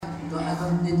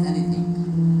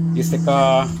Este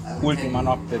ca ultima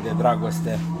noapte de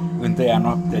dragoste, întâia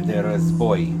noapte de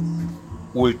război,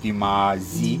 ultima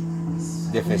zi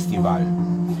de festival.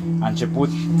 A început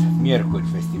miercuri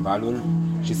festivalul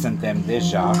și suntem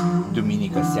deja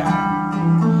duminică seara.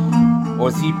 O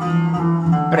zi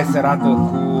presărată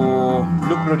cu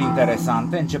lucruri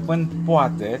interesante, începând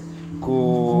poate cu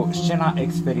scena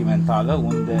experimentală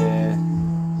unde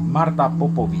Marta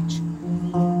Popovici,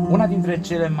 una dintre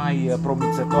cele mai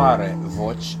promițătoare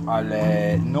voci ale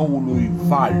noului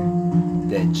val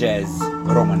de jazz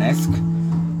românesc,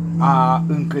 a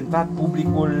încântat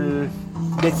publicul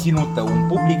deținută, un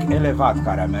public elevat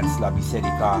care a mers la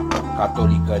Biserica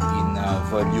Catolică din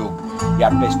Văliug.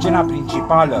 Iar pe scena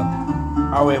principală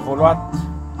au evoluat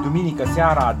duminică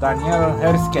seara Daniel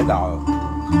Herskedal,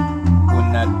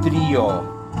 un trio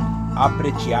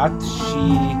apreciat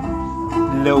și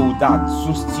lăudat,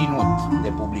 susținut de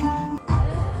public.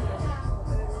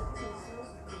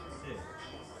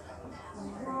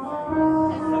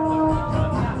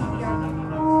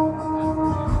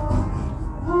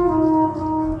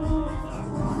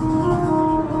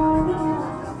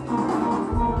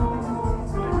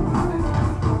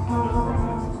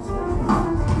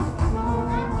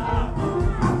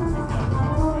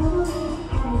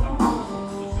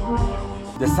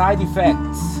 The Side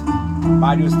Effects,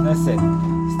 Marius Neset,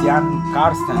 Stian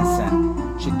Carstensen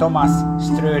și Thomas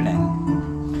Strönen.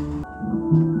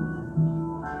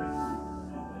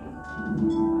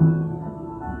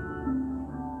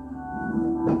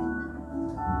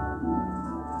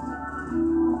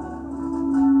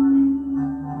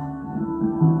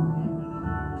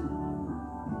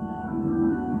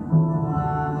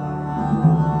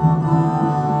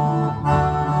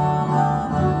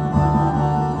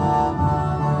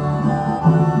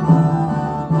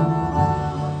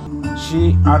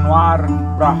 Și Anwar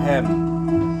Brahem,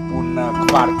 un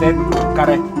quartet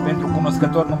care pentru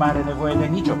cunoscători nu mai are nevoie de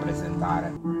nicio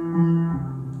prezentare.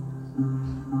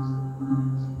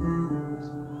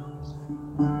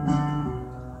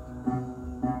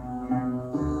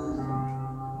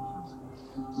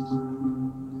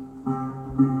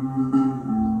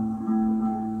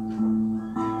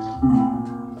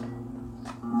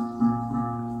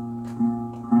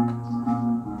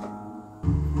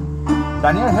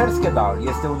 Daniel Herskedal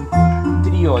este un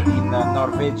trio din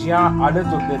Norvegia,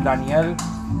 alături de Daniel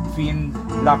fiind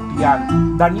la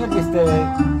pian. Daniel este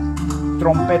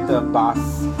trompetă, bas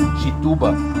și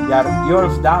tubă, iar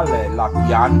Jolf Dahle la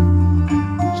pian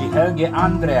și Helge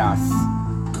Andreas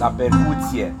la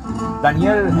percuție.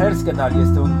 Daniel Herskedal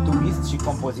este un tubist și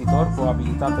compozitor cu o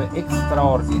abilitate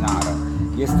extraordinară.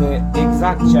 Este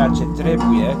exact ceea ce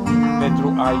trebuie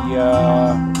pentru a-i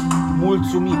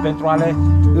mulțumi, pentru a le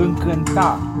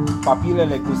încânta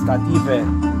papilele gustative,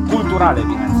 culturale,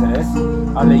 bineînțeles,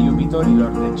 ale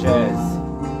iubitorilor de jazz.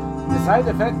 The Side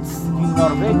Effects din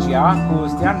Norvegia cu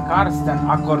Stian Karsten,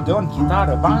 acordeon,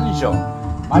 chitară, banjo,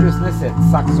 Marius Neset,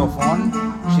 saxofon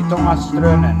și Thomas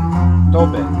Strönen,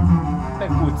 tobe,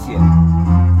 percuție.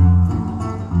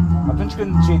 Atunci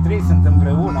când cei trei sunt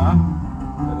împreună,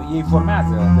 ei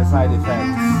formează The Side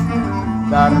Effects,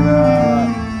 dar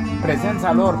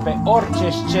prezența lor pe orice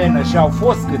scenă, și au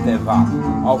fost câteva,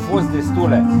 au fost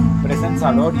destule,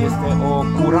 prezența lor este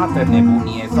o curată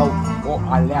nebunie sau o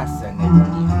aleasă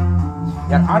nebunie.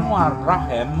 Iar Anwar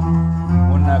Brahem,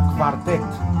 un quartet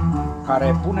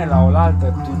care pune la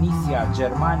oaltă Tunisia,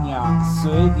 Germania,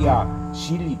 Suedia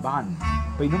și Liban,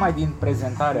 păi numai din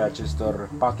prezentarea acestor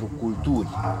patru culturi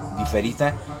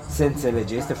diferite se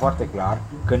înțelege, este foarte clar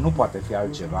că nu poate fi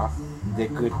altceva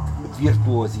decât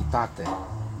virtuozitate.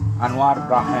 Anwar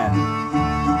Brahem,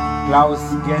 Klaus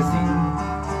Gesing,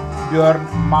 Björn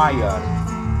Mayer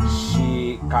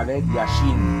și Khaled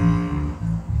Yashin.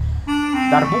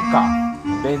 Darbuka,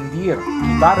 bendir,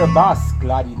 chitară bas,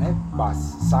 clarinet bas,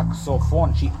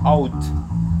 saxofon și aud.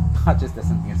 Acestea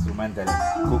sunt instrumentele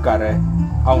cu care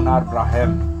Anwar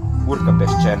Brahem urcă pe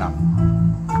scenă.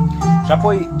 Și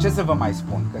apoi, ce să vă mai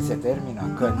spun? Că se termină,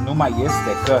 că nu mai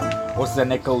este, că o să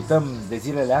ne căutăm de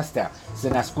zilele astea, să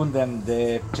ne ascundem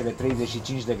de cele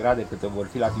 35 de grade câte vor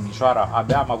fi la Timișoara.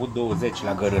 Abia am avut 20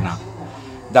 la Gărâna.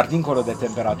 Dar dincolo de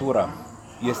temperatură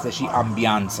este și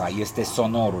ambianța, este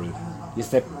sonorul,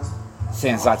 este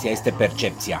senzația, este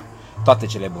percepția. Toate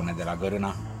cele bune de la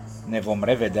Gărâna. Ne vom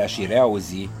revedea și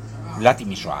reauzi la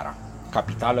Timișoara,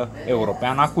 capitală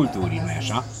europeană a culturii, nu-i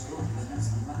așa?